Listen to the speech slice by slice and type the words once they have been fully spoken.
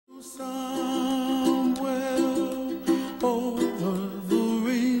Somewhere over the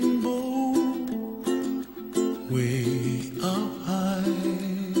rainbow, way up high,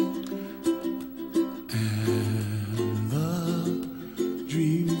 and the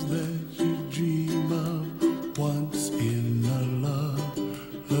dreams that you dream of once in a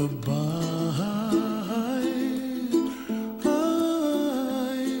lullaby.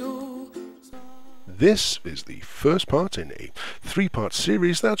 This is the first part in a three-part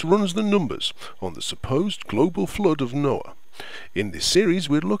series that runs the numbers on the supposed global flood of Noah. In this series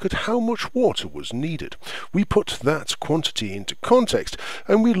we'll look at how much water was needed. We put that quantity into context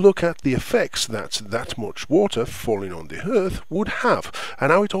and we look at the effects that much water falling on the earth would have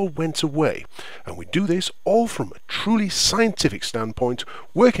and how it all went away. And we do this all from a truly scientific standpoint,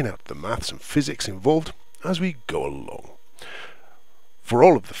 working out the maths and physics involved as we go along. For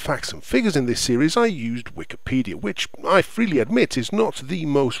all of the facts and figures in this series I used Wikipedia, which I freely admit is not the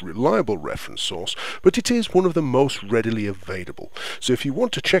most reliable reference source, but it is one of the most readily available. So if you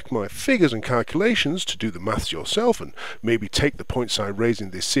want to check my figures and calculations to do the maths yourself and maybe take the points I raise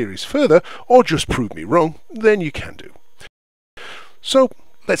in this series further, or just prove me wrong, then you can do. So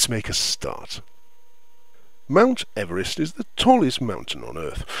let's make a start. Mt Everest is the tallest mountain on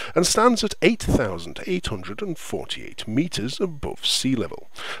Earth and stands at 8,848 meters above sea level.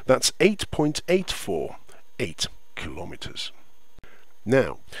 That's 8.848 kilometers.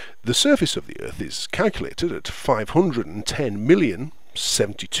 Now, the surface of the Earth is calculated at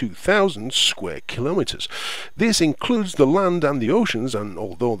 510,072,000 square kilometers. This includes the land and the oceans, and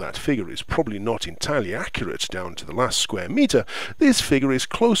although that figure is probably not entirely accurate down to the last square meter, this figure is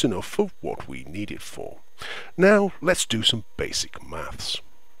close enough for what we need it for. Now let's do some basic maths.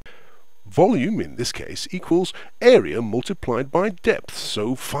 Volume in this case equals area multiplied by depth,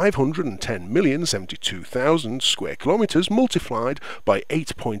 so 510,072,000 square kilometers multiplied by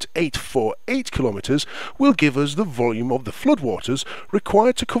 8.848 kilometers will give us the volume of the floodwaters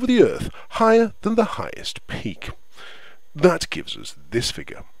required to cover the Earth higher than the highest peak. That gives us this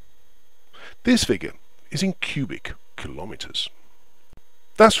figure. This figure is in cubic kilometers.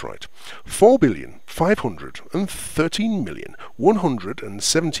 That's right,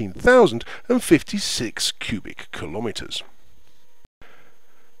 4,513,117,056 cubic kilometers.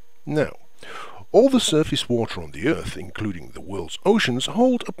 Now, all the surface water on the Earth, including the world's oceans,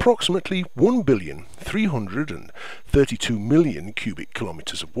 hold approximately 1,332,000,000 cubic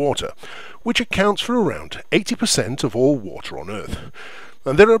kilometers of water, which accounts for around 80% of all water on Earth.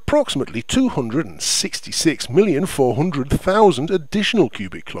 And there are approximately 266,400,000 additional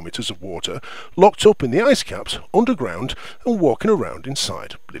cubic kilometers of water locked up in the ice caps underground and walking around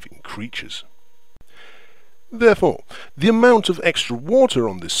inside living creatures. Therefore, the amount of extra water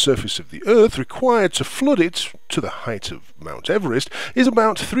on the surface of the Earth required to flood it to the height of Mt Everest is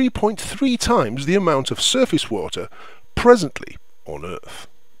about 3.3 times the amount of surface water presently on Earth.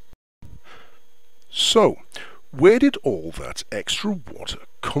 So, where did all that extra water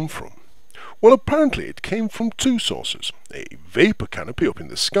come from? Well, apparently it came from two sources, a vapour canopy up in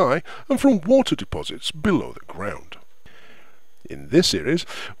the sky and from water deposits below the ground. In this series,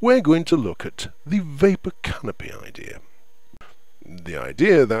 we're going to look at the vapour canopy idea. The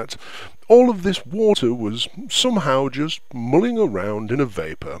idea that all of this water was somehow just mulling around in a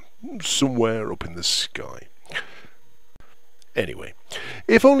vapour somewhere up in the sky. Anyway,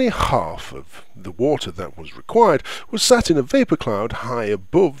 if only half of the water that was required was sat in a vapour cloud high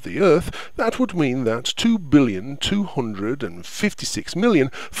above the Earth, that would mean that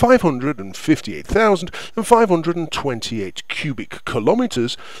 2,256,558,528 cubic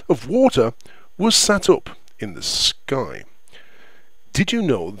kilometers of water was sat up in the sky. Did you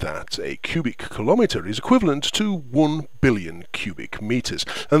know that a cubic kilometre is equivalent to 1 billion cubic metres,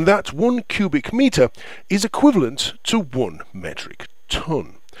 and that 1 cubic metre is equivalent to 1 metric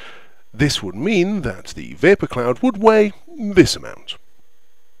ton? This would mean that the vapour cloud would weigh this amount.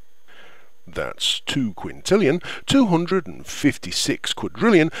 That's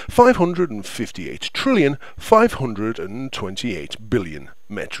 2,256,558,528,528 billion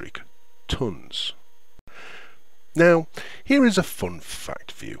metric tons. Now, here is a fun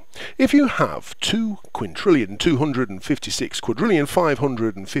fact for you. If you have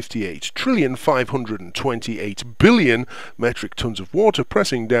 2,256,558,528 billion metric tons of water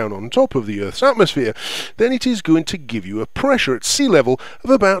pressing down on top of the Earth's atmosphere, then it is going to give you a pressure at sea level of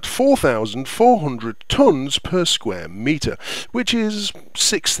about 4,400 tons per square metre, which is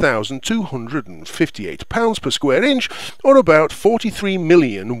 6,258 pounds per square inch, or about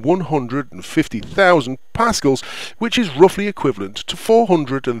 43,150,000 pascals, which is roughly equivalent to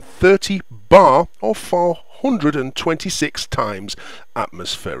 430 bar or 426 times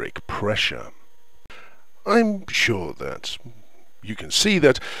atmospheric pressure. I'm sure that you can see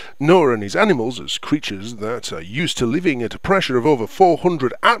that Noah and his animals, as creatures that are used to living at a pressure of over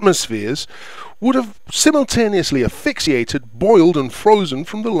 400 atmospheres, would have simultaneously asphyxiated, boiled and frozen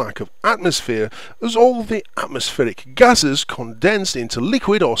from the lack of atmosphere, as all the atmospheric gases condensed into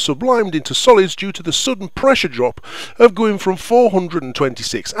liquid or sublimed into solids due to the sudden pressure drop of going from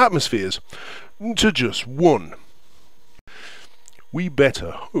 426 atmospheres to just one. We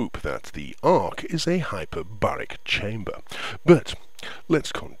better hope that the Ark is a hyperbaric chamber. But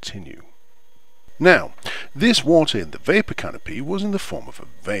let's continue. Now, this water in the vapour canopy was in the form of a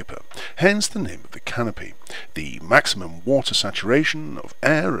vapour, hence the name of the canopy. The maximum water saturation of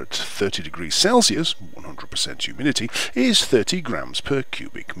air at 30 degrees Celsius, 100% humidity, is 30 grams per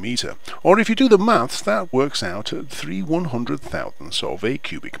cubic metre. Or if you do the maths, that works out at 3/100,000ths of a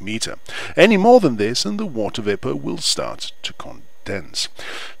cubic metre. Any more than this and the water vapour will start to condense.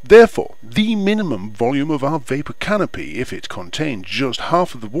 Therefore, the minimum volume of our vapour canopy, if it contained just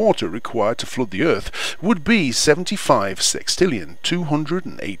half of the water required to flood the Earth, would be 75 sextillion,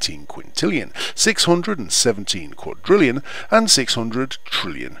 218 quintillion, 617 quadrillion, and 600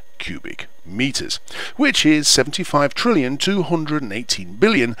 trillion cubic meters, which is 75 trillion, 218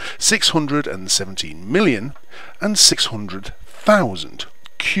 billion, 617 million, and 600,000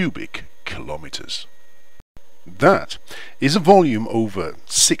 cubic kilometers. That is a volume over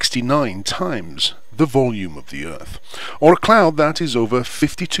 69 times the volume of the Earth, or a cloud that is over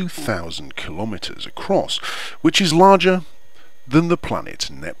 52,000 kilometers across, which is larger than the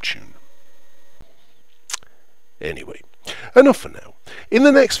planet Neptune. Anyway, enough for now. In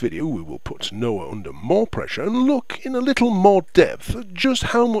the next video we will put Noah under more pressure and look in a little more depth at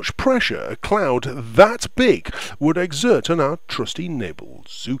just how much pressure a cloud that big would exert on our trusty naval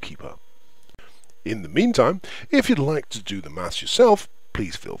zookeeper. In the meantime, if you'd like to do the maths yourself,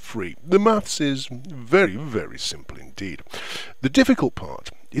 please feel free. The maths is very, very simple indeed. The difficult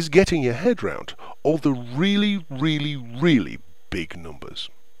part is getting your head round all the really, really, really big numbers.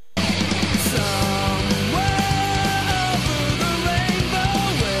 Somewhere